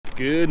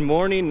Good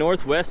morning,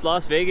 Northwest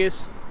Las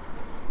Vegas.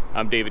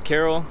 I'm David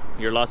Carroll,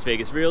 your Las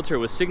Vegas realtor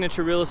with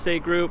Signature Real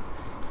Estate Group,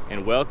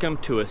 and welcome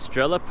to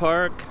Estrella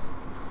Park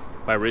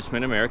by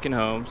Richmond American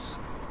Homes.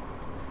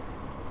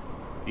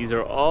 These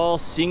are all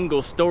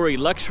single-story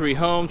luxury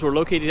homes. We're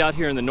located out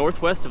here in the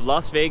northwest of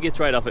Las Vegas,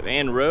 right off of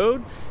Ann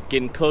Road,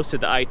 getting close to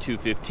the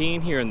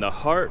I-215 here in the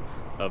heart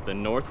of the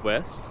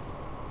Northwest.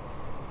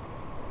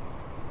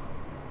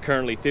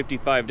 Currently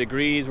 55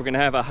 degrees. We're gonna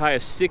have a high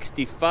of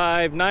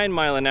 65,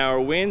 9-mile-an-hour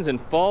winds,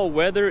 and fall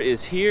weather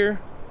is here.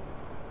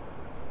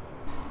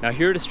 Now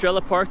here at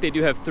Estrella Park, they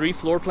do have 3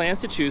 floor plans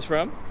to choose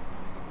from.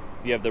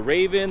 You have the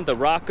Raven, the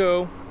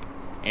Rocco,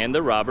 and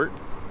the Robert.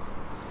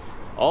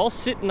 All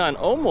sitting on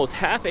almost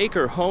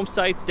half-acre home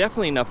sites.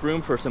 Definitely enough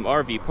room for some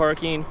RV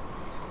parking.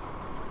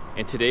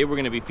 And today we're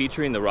gonna be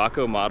featuring the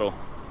Rocco model.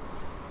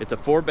 It's a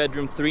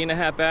 4-bedroom,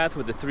 3.5 bath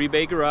with a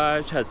 3-bay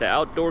garage, has an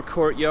outdoor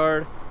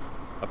courtyard,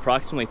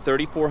 approximately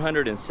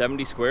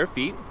 3,470 square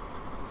feet.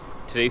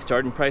 Today's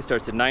starting price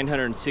starts at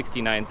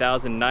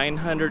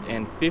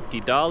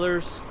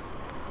 $969,950.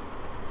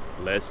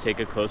 Let's take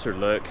a closer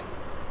look.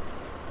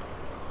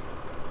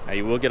 Now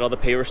you will get all the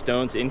paver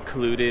stones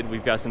included.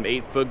 We've got some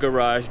 8-foot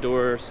garage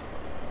doors.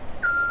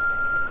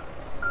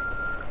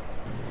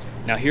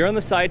 Now here on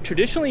the side,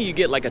 traditionally you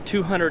get like a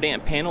 200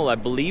 amp panel. I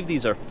believe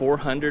these are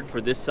 400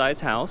 for this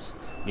size house.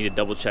 Need to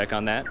double check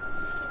on that.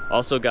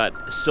 Also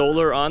got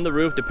solar on the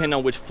roof. Depending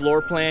on which floor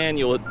plan,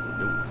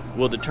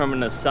 will determine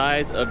the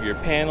size of your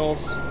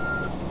panels.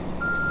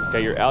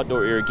 Got your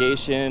outdoor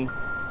irrigation,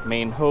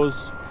 main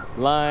hose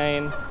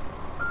line.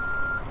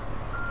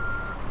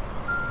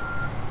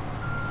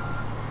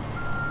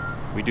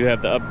 We do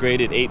have the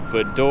upgraded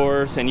 8-foot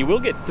doors, and you will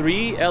get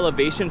 3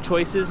 elevation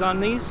choices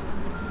on these.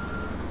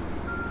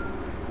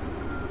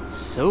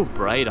 So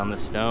bright on the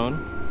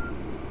stone.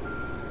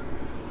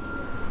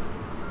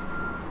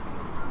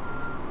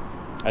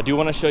 I do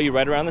want to show you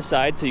right around the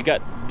side. So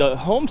the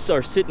homes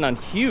are sitting on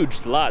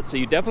huge lots, so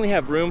you definitely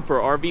have room for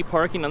RV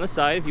parking on the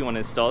side if you want to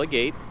install a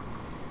gate.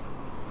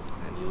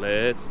 And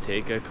let's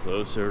take a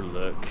closer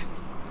look.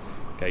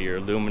 Got your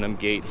aluminum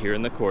gate here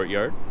in the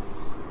courtyard.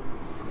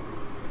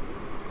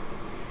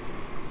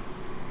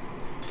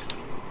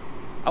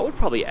 I would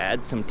probably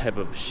add some type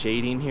of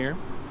shading here.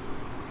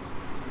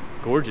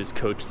 Gorgeous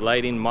coach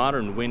lighting,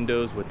 modern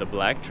windows with the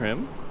black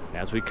trim.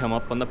 As we come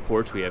up on the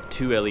porch, we have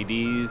 2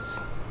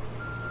 LEDs.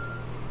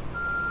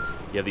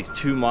 You have these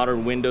 2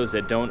 modern windows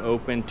that don't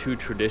open, 2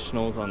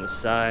 traditionals on the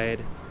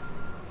side.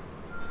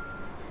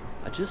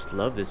 I just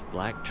love this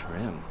black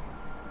trim.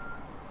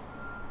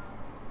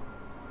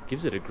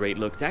 Gives it a great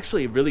look. It's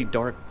actually a really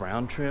dark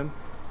brown trim,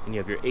 and you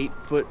have your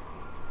 8-foot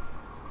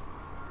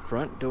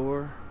front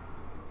door.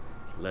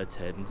 Let's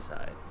head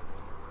inside.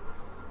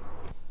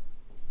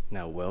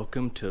 Now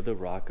welcome to the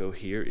Rocco.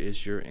 Here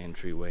is your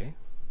entryway.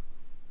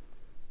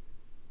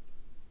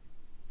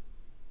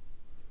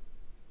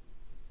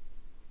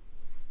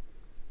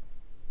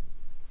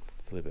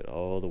 Flip it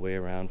all the way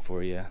around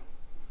for you.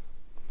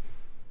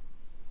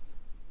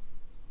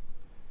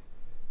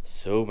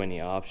 So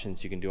many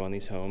options you can do on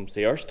these homes.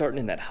 They are starting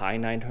in that high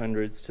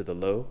 900s to the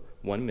low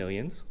 1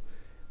 millions.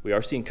 We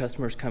are seeing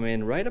customers come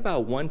in right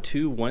about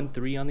 1.2,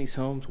 1.3 on these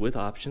homes with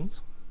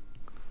options.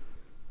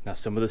 Now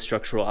some of the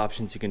structural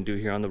options you can do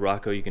here on the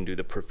Rocco, you can do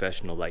the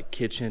professional like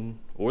kitchen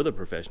or the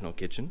professional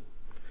kitchen.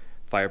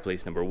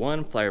 Fireplace number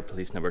 1,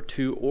 fireplace number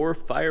 2, or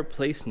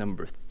fireplace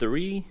number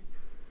 3.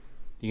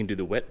 You can do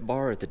the wet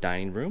bar at the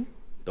dining room,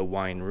 the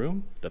wine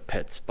room, the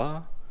pet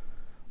spa,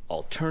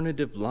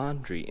 alternative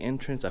laundry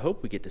entrance. I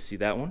hope we get to see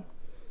that one.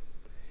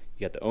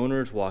 You got the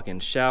owner's walk-in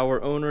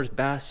shower, owner's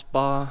bath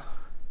spa,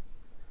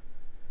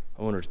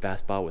 owner's bath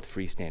spa with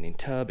freestanding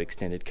tub,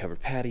 extended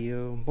covered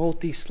patio,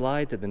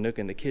 multi-slides at the nook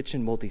in the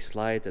kitchen,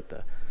 multi-slides at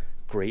the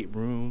great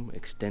room,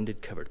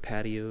 extended covered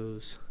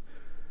patios,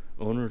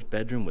 owner's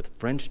bedroom with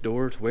French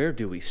doors. Where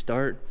do we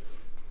start?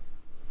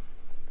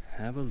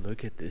 Have a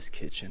look at this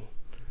kitchen.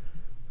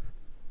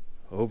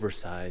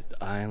 Oversized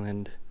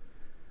island,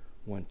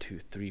 1, 2,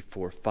 3,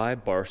 4,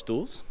 5 bar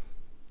stools.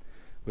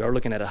 We are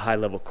looking at a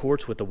high-level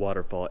porch with a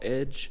waterfall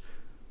edge.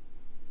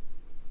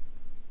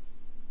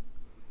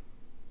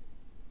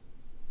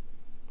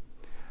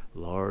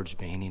 Large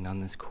veining on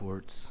this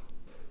quartz.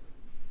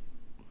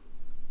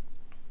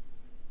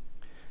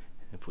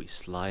 If we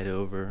slide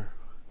over,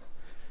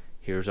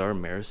 here's our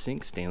mirror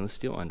sink, stainless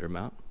steel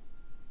undermount.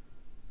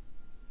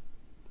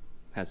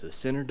 Has a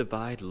center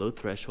divide, low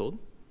threshold.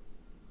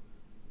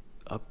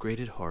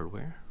 Upgraded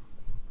hardware.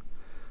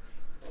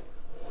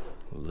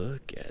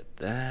 Look at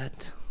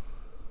that.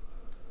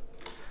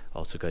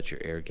 Also got your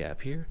air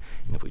gap here.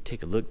 And if we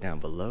take a look down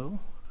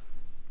below,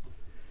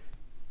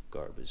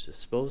 garbage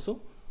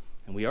disposal.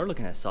 And we are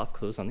looking at soft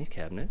close on these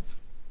cabinets.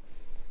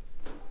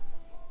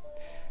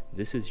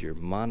 This is your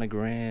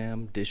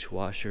monogram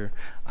dishwasher.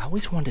 I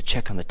always wanted to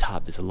check on the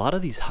top because a lot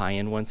of these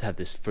high-end ones have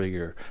this for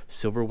your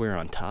silverware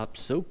on top.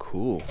 So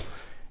cool.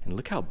 And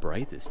look how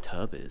bright this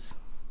tub is.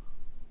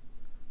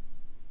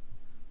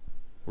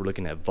 We're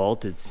looking at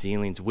vaulted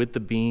ceilings with the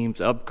beams,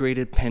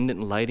 upgraded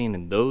pendant lighting,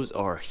 and those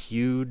are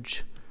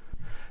huge.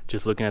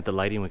 Just looking at the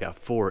lighting, we got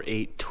 4,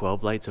 8,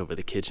 12 lights over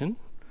the kitchen,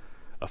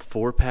 a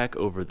 4-pack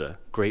over the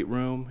great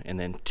room, and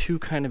then 2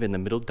 kind of in the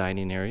middle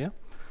dining area.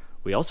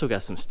 We also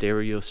got some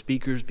stereo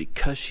speakers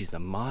because she's a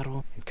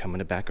model. And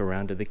coming back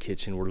around to the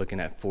kitchen, we're looking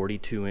at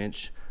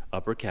 42-inch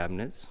upper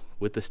cabinets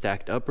with the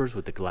stacked uppers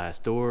with the glass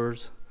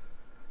doors.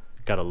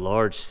 Got a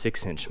large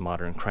 6-inch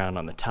modern crown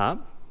on the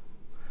top.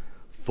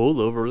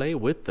 Full overlay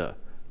with the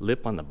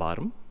lip on the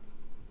bottom.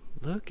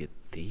 Look at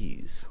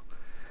these.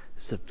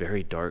 This is a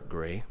very dark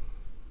gray.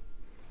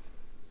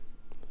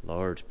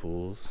 Large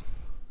pools.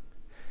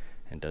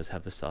 And does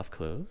have the soft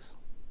close.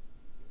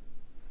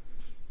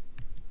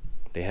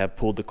 They have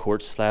pulled the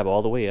quartz slab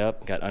all the way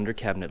up. Got under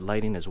cabinet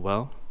lighting as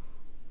well.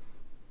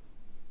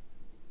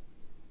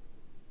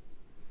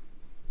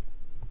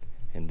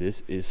 And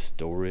this is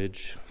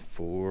storage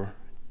for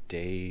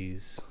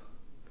days.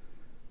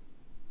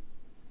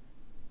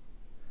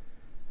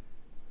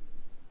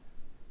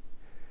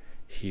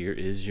 Here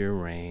is your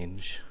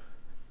range.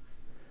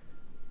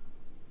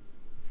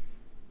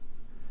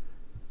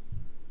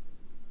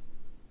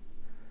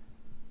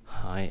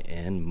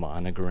 High-end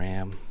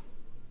monogram.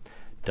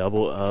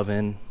 Double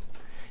oven.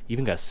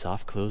 Even got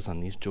soft close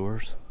on these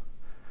drawers.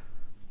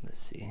 Let's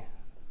see.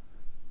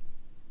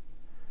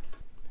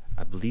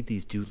 I believe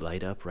these do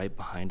light up right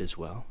behind as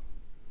well.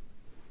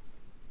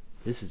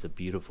 This is a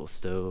beautiful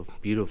stove,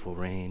 beautiful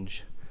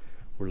range.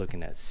 We're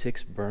looking at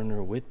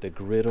 6-burner with the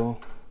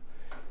griddle.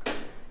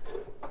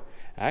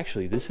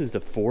 Actually, this is the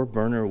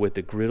 4-burner with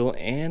the griddle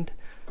and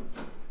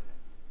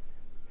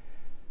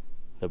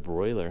the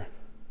broiler.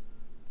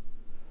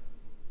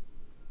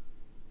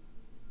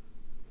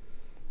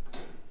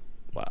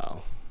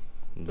 Wow.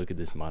 Look at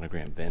this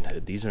monogram vent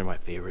hood. These are my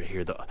favorite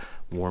here, the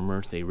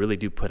warmers. They really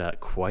do put out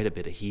quite a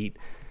bit of heat.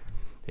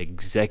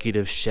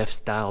 Executive chef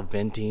style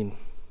venting.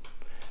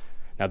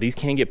 Now these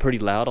can get pretty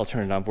loud. I'll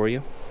turn it on for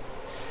you.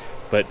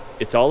 But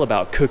it's all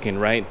about cooking,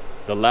 right?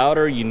 The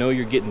louder, you know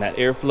you're getting that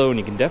airflow and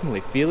you can definitely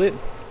feel it.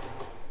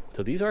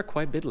 So these are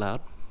quite a bit loud.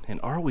 And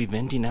are we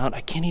venting out?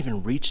 I can't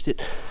even reach it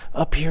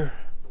up here.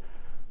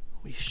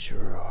 We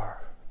sure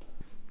are.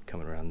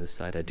 Coming around this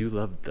side, I do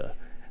love the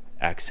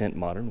accent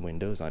modern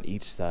windows on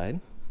each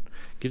side.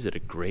 Gives it a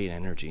great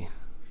energy.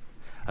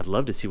 I'd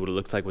love to see what it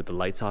looks like with the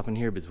lights off in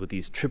here, but with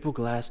these triple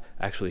glass,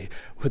 actually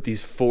with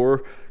these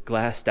 4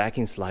 glass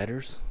stacking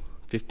sliders,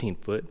 15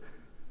 foot,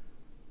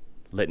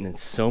 letting in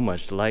so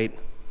much light.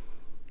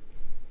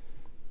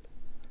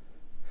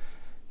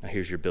 Now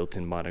here's your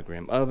built-in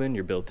monogram oven,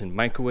 your built-in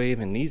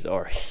microwave, and these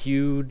are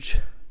huge.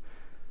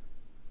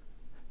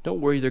 Don't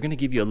worry, they're gonna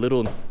give you a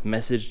little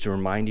message to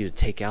remind you to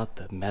take out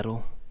the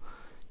metal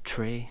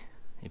tray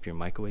if you're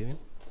microwaving.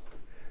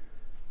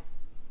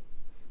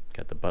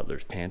 Got the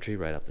butler's pantry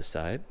right off the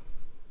side.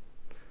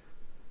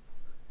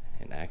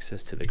 And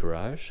access to the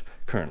garage,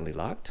 currently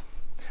locked.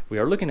 We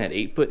are looking at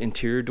 8-foot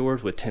interior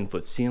doors with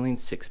 10-foot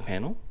ceilings,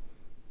 6-panel.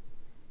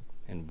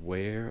 And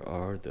where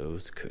are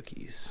those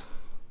cookies?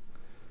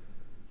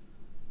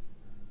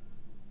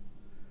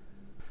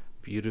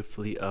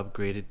 Beautifully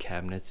upgraded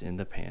cabinets in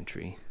the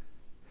pantry.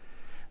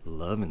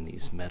 Loving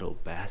these metal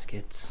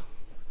baskets.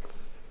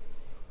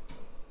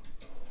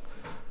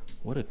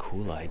 What a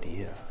cool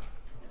idea.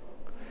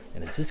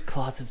 And it's this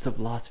Closets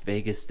of Las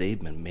Vegas. They've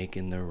been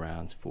making their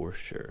rounds for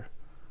sure.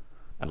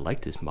 I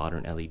like this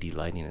modern LED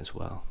lighting as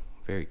well.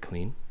 Very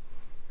clean.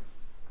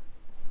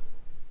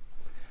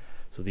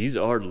 So these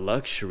are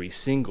luxury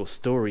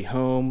single-story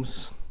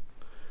homes.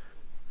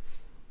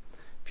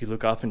 If you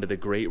look off into the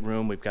great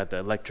room, we've got the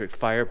electric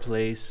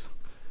fireplace,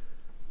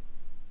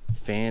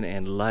 fan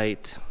and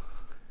light.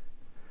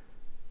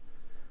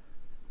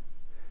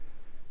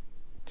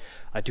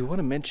 I do want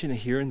to mention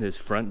here in this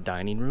front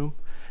dining room,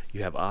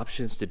 you have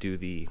options to do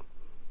the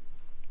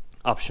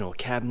optional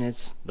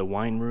cabinets, the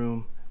wine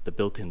room, the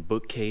built-in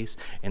bookcase,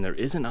 and there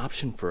is an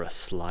option for a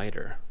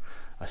slider,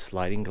 a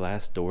sliding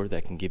glass door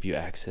that can give you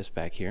access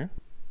back here.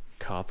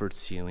 Coffered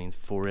ceilings,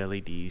 4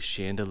 LEDs,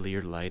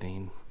 chandelier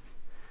lighting,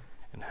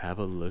 and have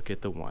a look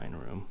at the wine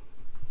room.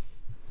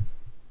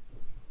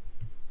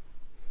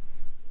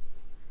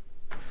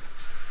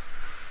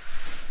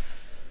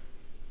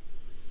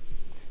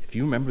 If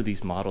you remember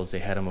these models, they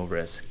had them over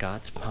at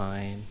Scott's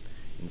Pine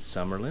in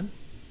Summerlin.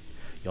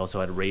 You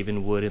also had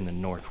Ravenwood in the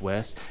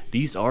Northwest.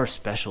 These are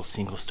special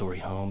single-story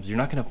homes. You're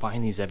not going to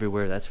find these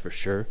everywhere, that's for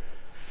sure.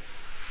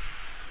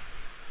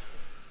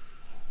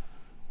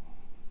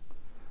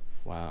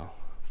 Wow,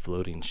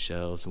 floating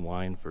shelves,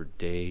 wine for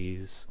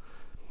days.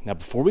 Now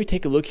before we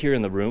take a look here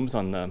in the rooms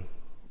on the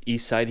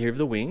east side here of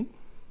the wing,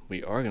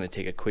 we are going to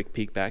take a quick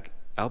peek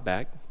out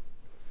back.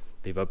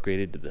 They've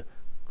upgraded to the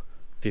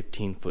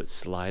 15-foot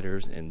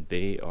sliders and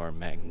they are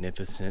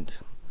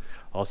magnificent.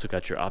 Also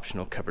got your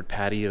optional covered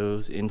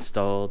patios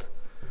installed,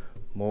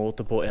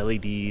 multiple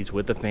LEDs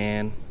with a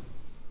fan.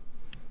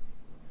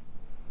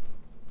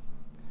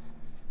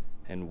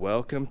 And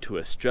welcome to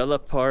Estrella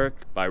Park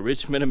by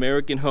Richmond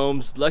American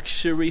Homes,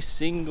 luxury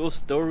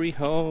single-story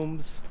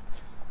homes.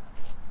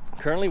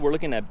 Currently, we're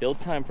looking at build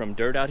time from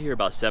dirt out here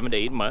about 7 to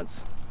 8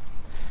 months.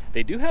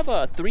 They do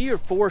have 3 or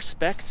 4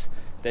 specs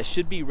that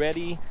should be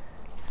ready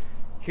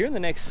here in the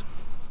next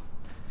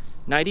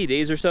 90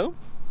 days or so.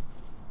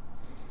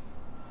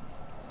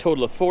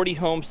 Total of 40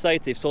 home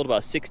sites. They've sold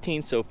about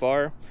 16 so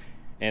far,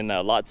 and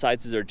lot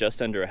sizes are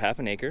just under a half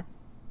an acre.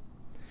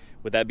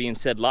 With that being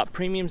said, lot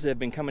premiums have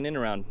been coming in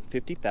around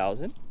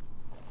 $50,000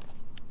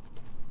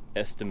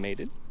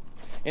 estimated.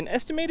 And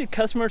estimated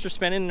customers are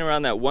spending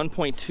around that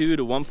 1.2 to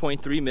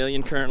 1.3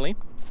 million currently,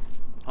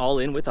 all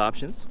in with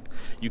options.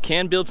 You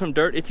can build from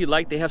dirt if you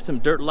like. They have some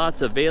dirt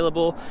lots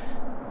available.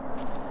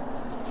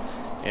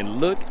 And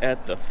look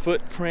at the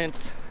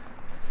footprint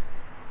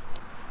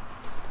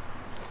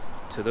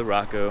to the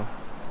Rocco.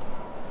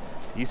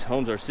 These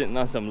homes are sitting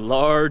on some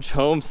large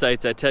home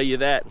sites, I tell you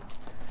that.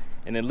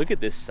 And then look at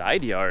this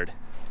side yard.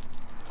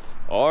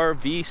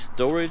 RV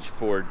storage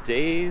for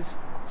days.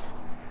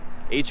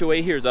 HOA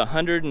here is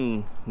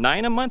 $109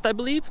 a month, I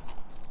believe.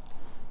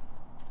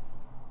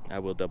 I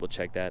will double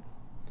check that.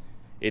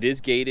 It is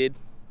gated,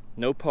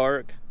 no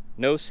park,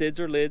 no SIDS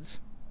or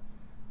lids.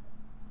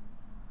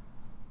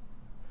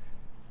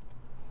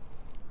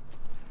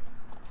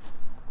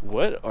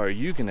 What are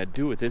you gonna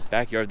do with this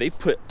backyard? They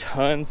put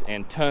tons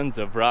and tons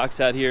of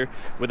rocks out here.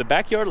 With a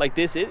backyard like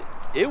this, it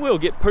will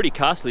get pretty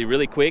costly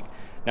really quick.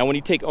 Now when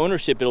you take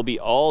ownership, it'll be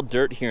all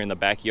dirt here in the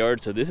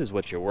backyard, so this is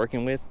what you're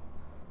working with.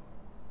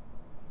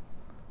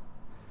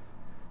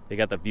 They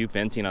got the view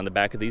fencing on the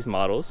back of these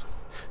models.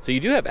 So you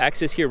do have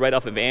access here right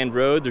off of And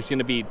Road. There's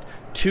gonna be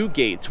 2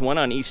 gates, one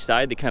on each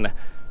side. They kind of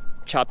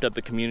chopped up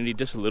the community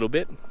just a little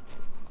bit.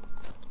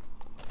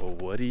 Well,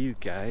 what do you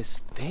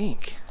guys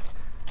think?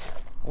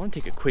 I want to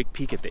take a quick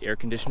peek at the air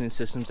conditioning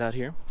systems out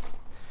here.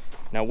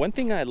 Now, one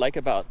thing I like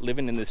about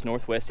living in this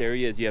northwest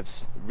area is you have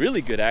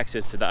really good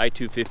access to the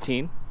I-215.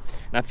 And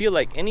I feel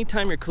like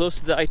anytime you're close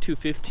to the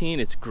I-215,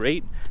 it's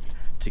great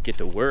to get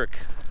to work,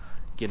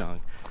 get on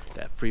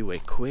that freeway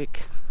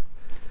quick.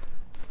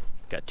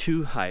 Got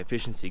 2 high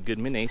efficiency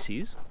Goodman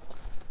ACs.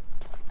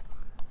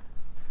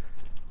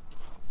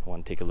 I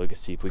want to take a look and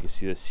see if we can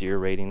see the SEER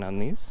rating on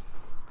these.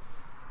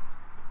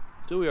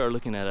 So we are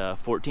looking at a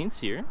 14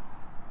 SEER.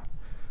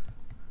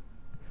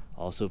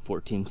 Also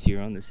 14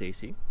 SEER on this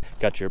AC.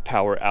 Got your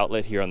power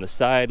outlet here on the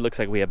side. Looks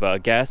like we have a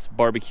gas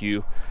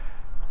barbecue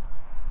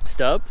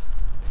stub.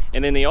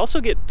 And then they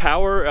also get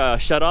power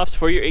shutoffs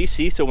for your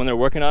AC, so when they're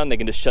working on it, they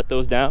can just shut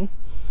those down.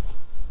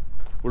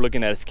 We're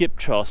looking at a skip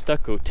trawl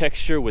stucco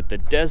texture with the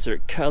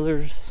desert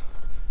colors.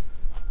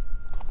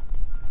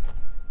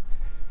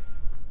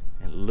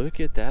 And look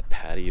at that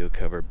patio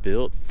cover,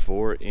 built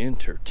for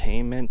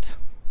entertainment.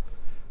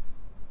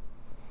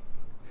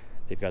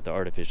 They've got the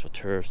artificial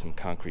turf, some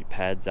concrete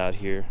pads out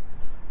here.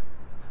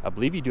 I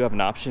believe you do have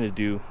an option to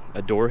do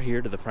a door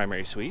here to the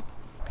primary suite.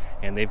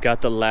 And they've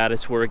got the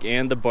lattice work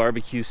and the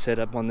barbecue set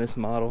up on this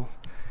model.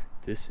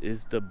 This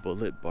is the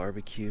Bullet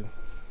Barbecue.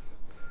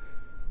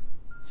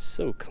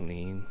 So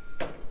clean.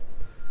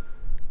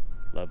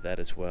 Love that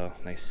as well.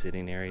 Nice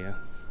sitting area.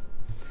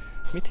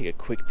 Let me take a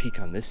quick peek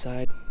on this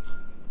side.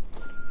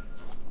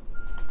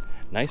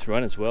 Nice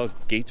run as well.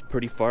 Gate's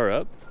pretty far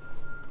up.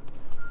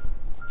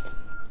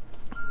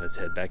 Let's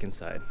head back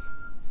inside.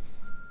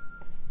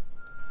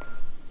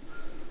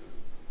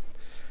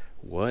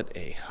 What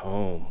a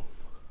home.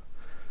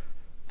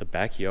 The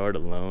backyard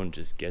alone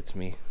just gets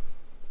me.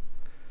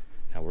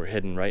 Now we're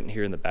heading right in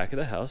here in the back of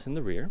the house in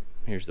the rear.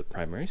 Here's the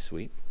primary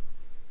suite.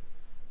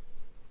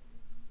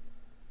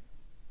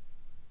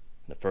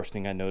 The first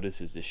thing I notice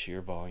is the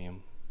sheer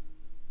volume.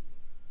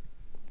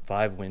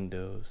 5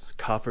 windows,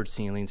 coffered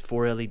ceilings,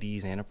 4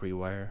 LEDs and a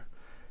pre-wire.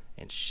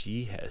 And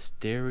she has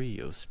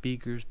stereo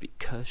speakers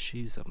because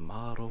she's a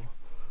model.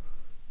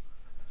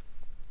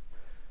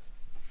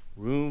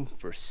 Room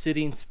for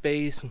sitting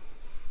space.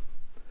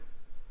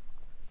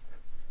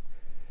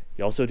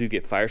 You also do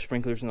get fire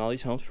sprinklers in all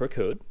these homes per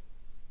code.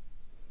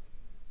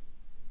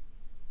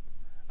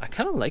 I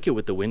kind of like it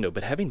with the window,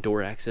 but having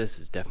door access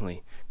is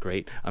definitely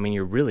great. I mean,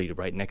 you're really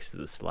right next to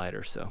the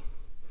slider, so.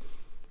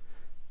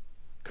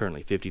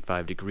 Currently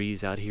 55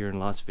 degrees out here in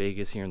Las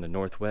Vegas, here in the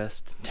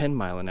northwest.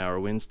 10-mile-an-hour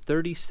winds,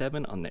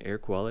 37 on the air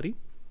quality.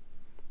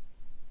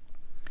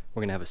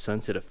 We're gonna have a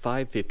sunset of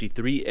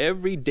 5:53.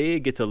 Every day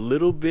it gets a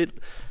little bit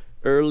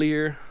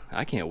earlier.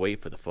 I can't wait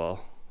for the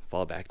fall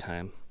back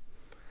time.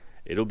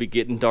 It'll be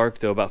getting dark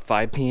though, about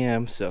 5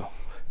 p.m., so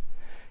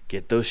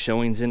get those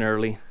showings in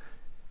early.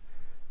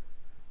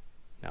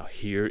 Now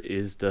here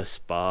is the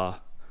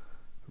spa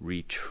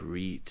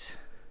retreat.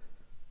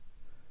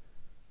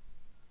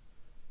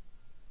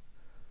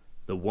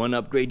 The one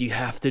upgrade you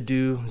have to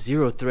do,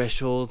 0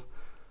 threshold,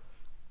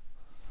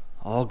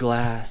 all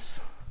glass,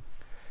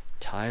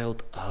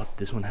 tiled up.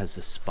 This one has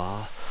the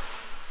spa,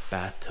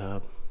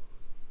 bathtub,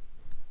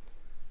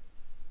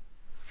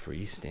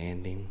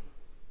 freestanding.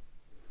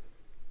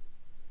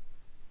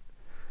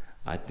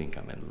 I think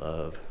I'm in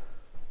love.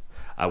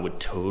 I would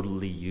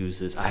totally use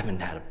this. I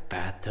haven't had a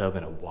bathtub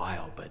in a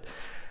while, but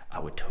I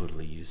would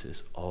totally use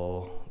this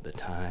all the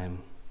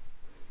time.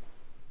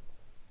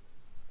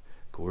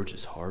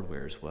 Gorgeous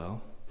hardware as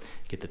well.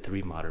 Get the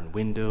 3 modern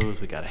windows.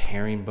 We got a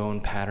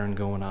herringbone pattern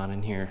going on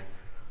in here.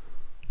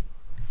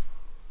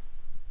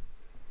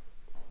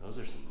 Those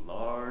are some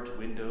large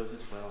windows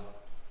as well.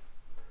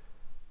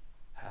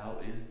 How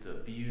is the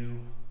view?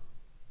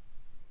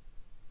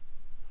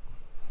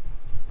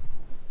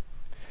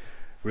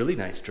 Really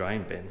nice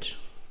drying bench.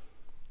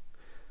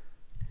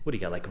 What do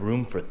you got, like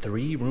room for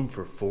 3, room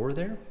for 4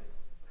 there?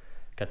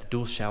 Got the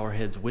dual shower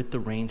heads with the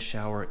rain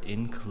shower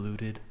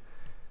included.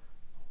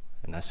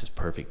 And that's just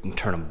perfect. You can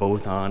turn them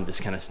both on,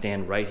 just kind of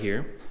stand right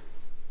here.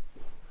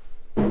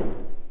 0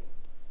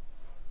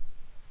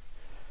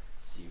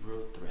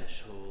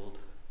 threshold.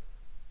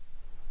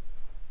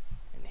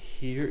 And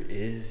here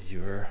is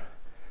your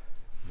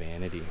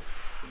vanity.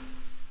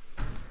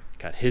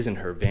 Got his and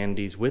her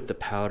vanities with the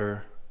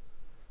powder.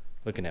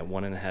 Looking at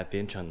 1.5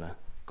 inch on the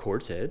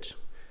quartz edge.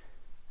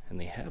 And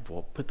they have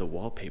put the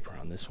wallpaper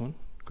on this one.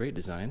 Great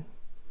design.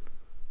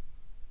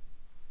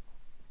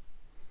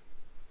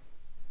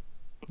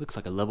 Looks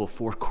like a level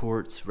 4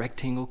 quartz,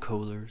 rectangle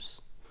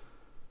coolers,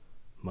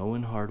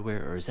 Moen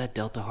hardware, or is that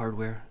Delta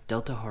hardware?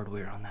 Delta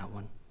hardware on that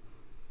one.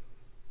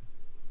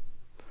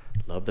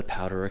 Love the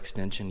powder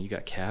extension. You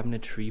got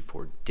cabinetry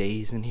for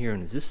days in here.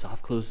 And is this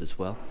soft close as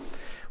well?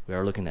 We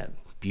are looking at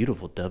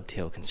beautiful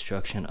dovetail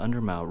construction,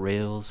 undermount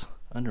rails,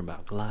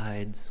 undermount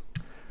glides,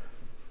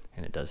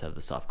 and it does have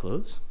the soft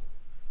close.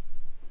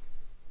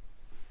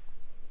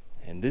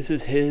 And this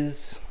is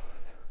his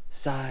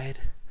side.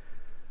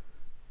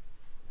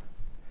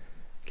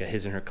 Got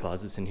his and her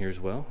closets in here as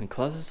well. And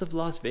Closets of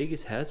Las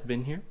Vegas has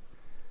been here.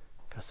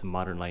 Got some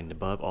modern lighting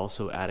above.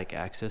 Also attic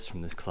access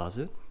from this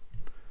closet.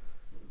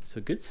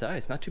 So good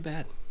size, not too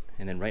bad.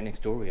 And then right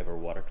next door we have our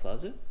water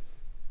closet.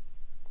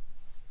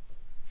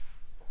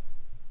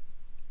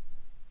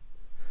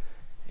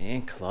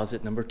 And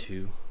closet number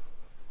 2.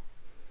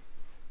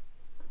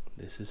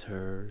 This is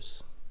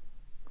hers.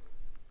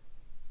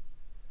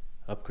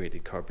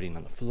 Upgraded carpeting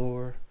on the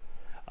floor.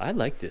 I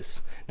like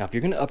this. Now, if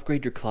you're going to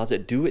upgrade your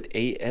closet, do it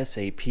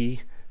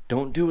ASAP.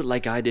 Don't do it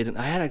like I did.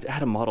 I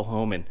had a model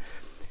home, and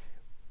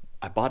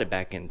I bought it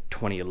back in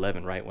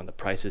 2011, right, when the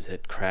prices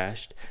had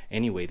crashed.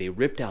 Anyway, they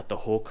ripped out the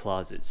whole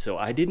closet. So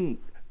I didn't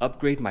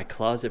upgrade my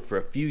closet for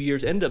a few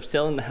years. Ended up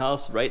selling the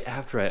house right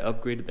after I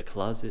upgraded the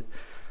closet.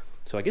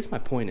 So I guess my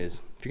point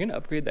is, if you're going to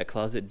upgrade that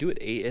closet, do it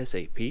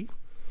ASAP.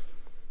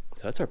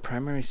 So that's our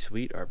primary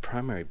suite, our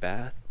primary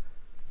bath.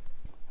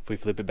 If we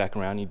flip it back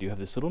around, you do have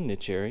this little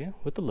niche area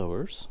with the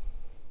lowers.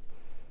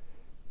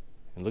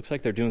 It looks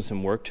like they're doing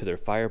some work to their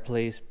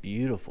fireplace.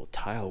 Beautiful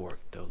tile work,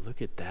 though.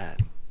 Look at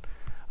that.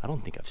 I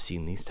don't think I've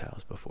seen these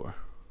tiles before.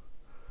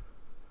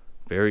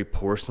 Very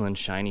porcelain,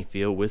 shiny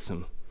feel with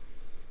some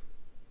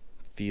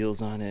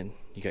feels on it.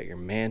 You got your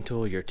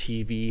mantle, your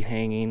TV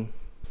hanging.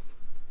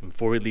 And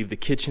before we leave the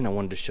kitchen, I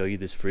wanted to show you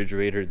this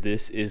refrigerator.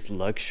 This is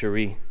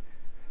luxury.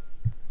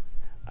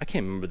 I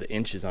can't remember the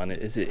inches on it.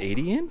 Is it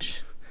 80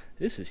 inch?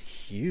 This is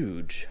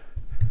huge.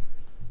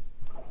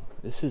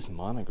 This is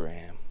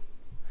monogram.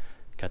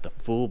 Got the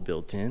full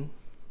built-in.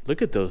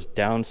 Look at those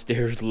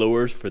downstairs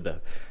lowers for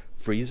the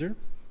freezer.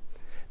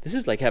 This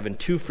is like having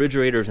 2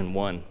 refrigerators in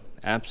one.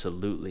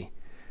 Absolutely.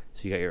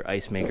 So you got your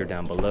ice maker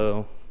down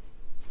below.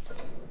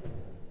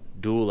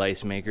 Dual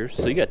ice makers.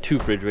 So you got 2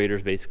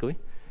 refrigerators basically.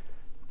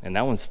 And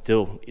that one's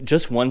still,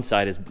 just one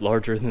side is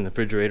larger than the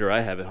refrigerator I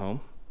have at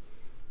home.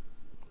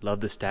 Love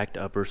the stacked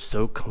uppers.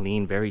 So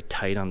clean, very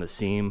tight on the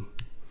seam.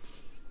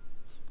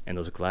 And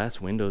those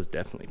glass windows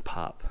definitely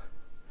pop.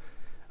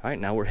 All right,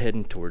 now we're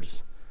heading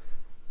towards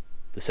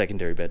the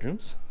secondary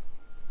bedrooms.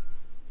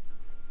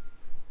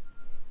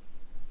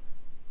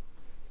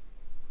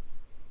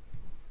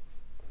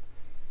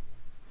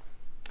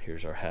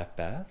 Here's our half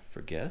bath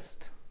for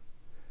guests.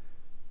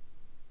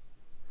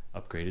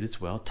 Upgraded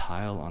as well.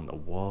 Tile on the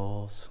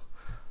walls,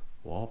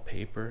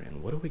 wallpaper,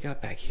 and what do we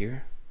got back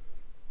here?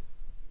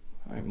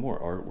 All right, more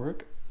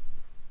artwork.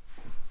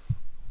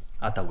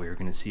 I thought we were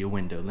going to see a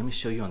window. Let me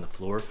show you on the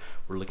floor.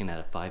 We're looking at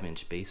a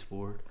 5-inch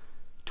baseboard,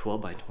 12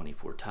 by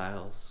 24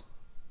 tiles,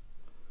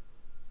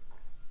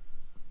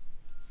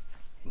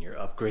 and your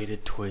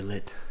upgraded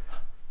toilet,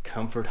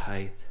 comfort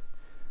height,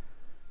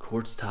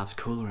 quartz tops,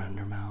 cooler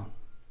undermount.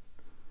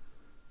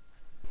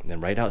 And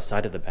then right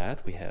outside of the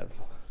bath, we have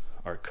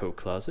our coat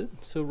closet.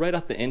 So right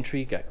off the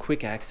entry, got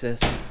quick access.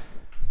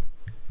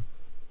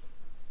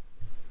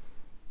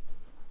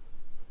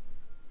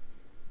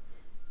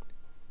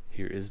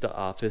 Here is the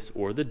office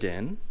or the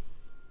den.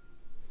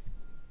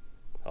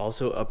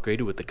 Also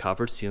upgraded with the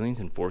coffered ceilings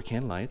and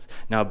 4-can lights.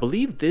 Now I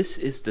believe this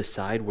is the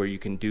side where you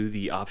can do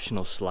the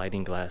optional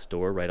sliding glass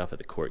door right off of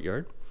the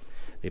courtyard.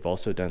 They've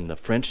also done the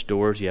French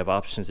doors. You have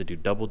options to do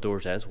double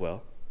doors as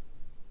well.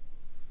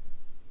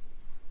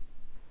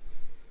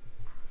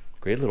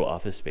 Great little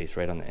office space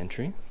right on the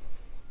entry.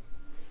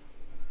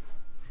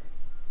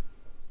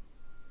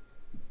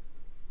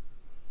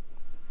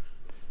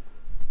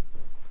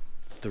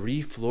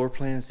 Three floor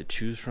plans to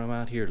choose from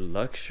out here.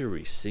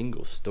 Luxury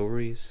single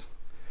stories.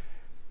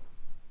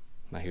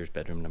 Now here's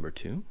bedroom number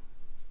 2.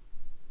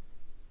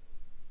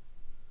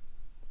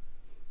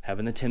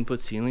 Having the 10-foot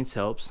ceilings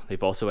helps.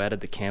 They've also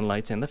added the can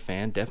lights and the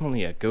fan.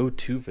 Definitely a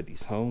go-to for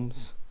these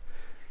homes.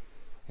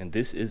 And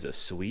this is a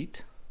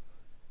suite.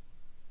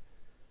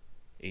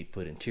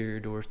 8-foot interior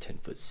doors,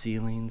 10-foot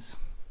ceilings.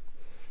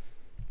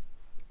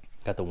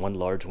 Got the one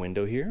large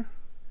window here.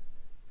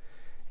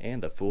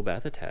 And the full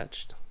bath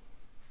attached.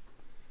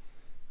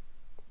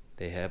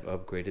 They have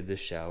upgraded the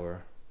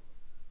shower.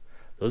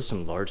 Those are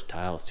some large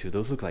tiles too.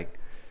 Those look like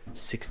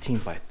 16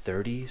 by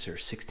 30s or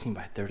 16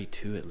 by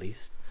 32 at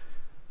least.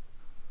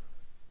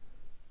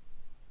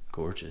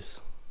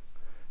 Gorgeous.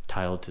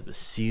 Tiled to the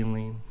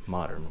ceiling,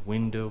 modern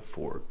window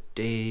for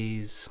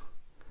days.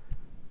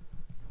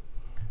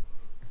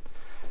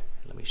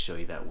 Let me show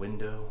you that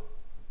window.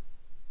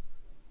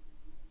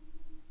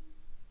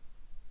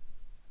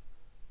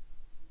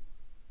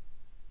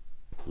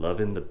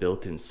 Loving the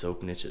built-in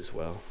soap niche as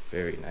well.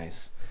 Very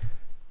nice.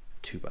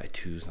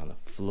 2x2s on the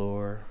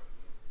floor.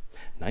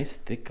 Nice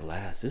thick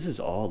glass. This is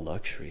all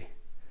luxury.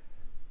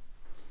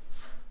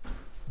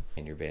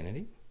 And your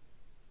vanity.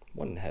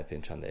 1.5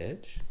 inch on the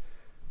edge.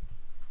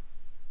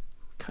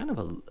 Kind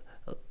of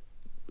a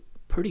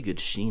pretty good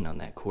sheen on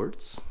that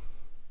quartz.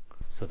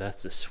 So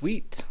that's the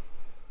suite.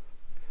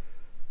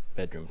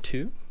 Bedroom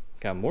 2.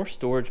 Got more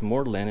storage,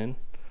 more linen.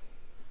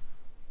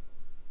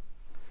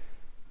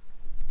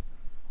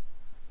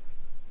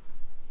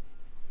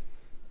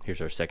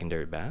 Here's our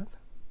secondary bath.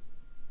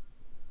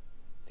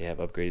 They have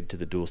upgraded to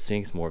the dual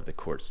sinks, more of the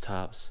quartz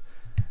tops.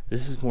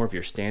 This is more of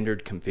your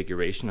standard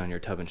configuration on your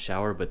tub and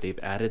shower, but they've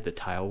added the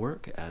tile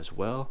work as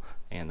well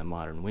and the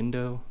modern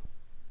window.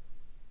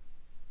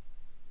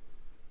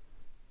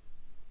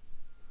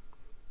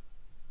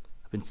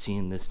 I've been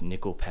seeing this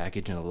nickel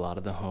package in a lot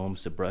of the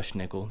homes, the brushed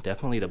nickel.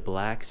 Definitely the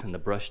blacks and the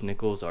brushed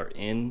nickels are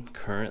in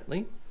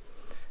currently.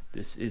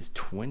 This is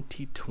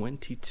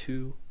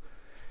 2022.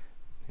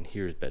 And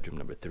here's bedroom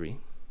number 3.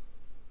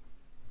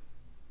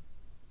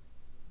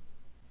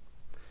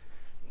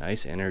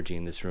 Nice energy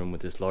in this room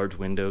with this large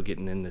window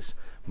getting in this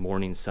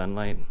morning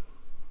sunlight.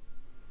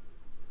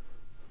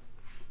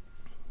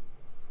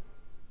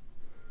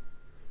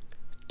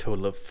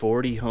 Total of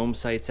 40 home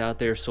sites out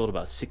there, sold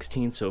about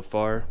 16 so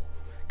far.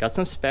 Got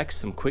some specs,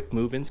 some quick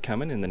move-ins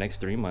coming in the next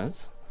 3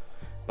 months.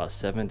 About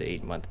 7 to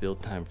 8 month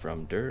build time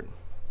from dirt.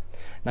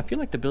 And I feel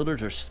like the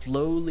builders are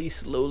slowly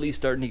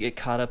starting to get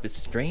caught up. It's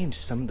strange,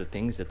 some of the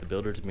things that the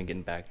builders have been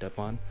getting backed up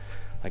on.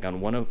 Like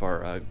on one of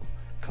our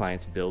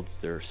clients' builds,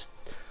 they're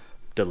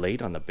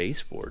delayed on the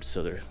baseboards,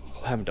 so they're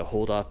having to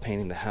hold off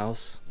painting the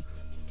house.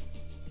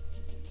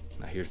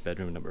 Now here's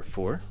bedroom number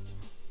 4.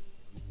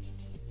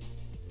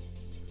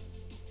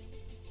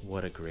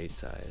 What a great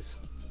size.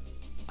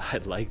 I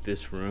like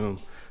this room.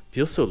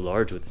 Feels so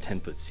large with the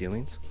 10-foot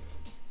ceilings.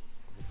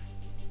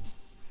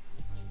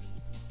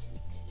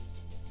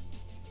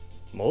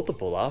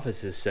 Multiple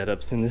offices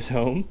setups in this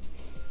home.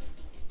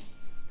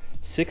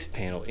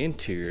 6-panel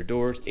interior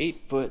doors,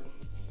 8-foot.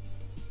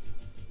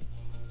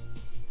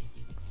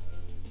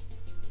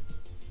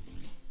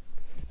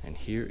 And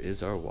here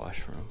is our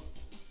washroom.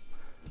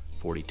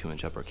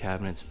 42-inch upper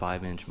cabinets,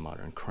 5-inch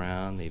modern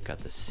crown. They've got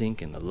the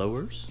sink in the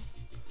lowers.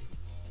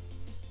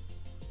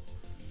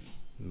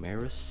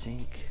 Mirror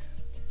sink.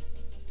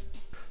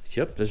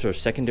 Yep, those are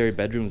secondary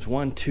bedrooms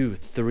 1, 2,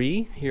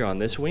 3 here on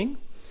this wing.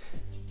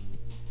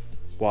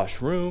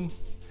 Washroom,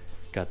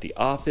 got the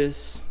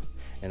office,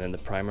 and then the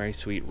primary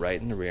suite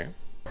right in the rear.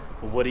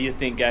 Well, what do you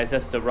think, guys?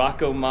 That's the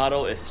Rocco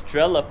model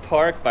Estrella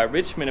Park by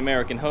Richmond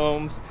American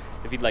Homes.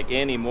 If you'd like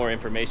any more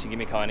information, give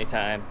me a call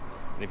anytime.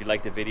 And if you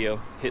like the video,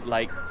 hit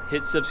like,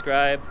 hit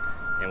subscribe,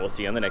 and we'll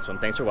see you on the next one.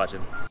 Thanks for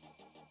watching.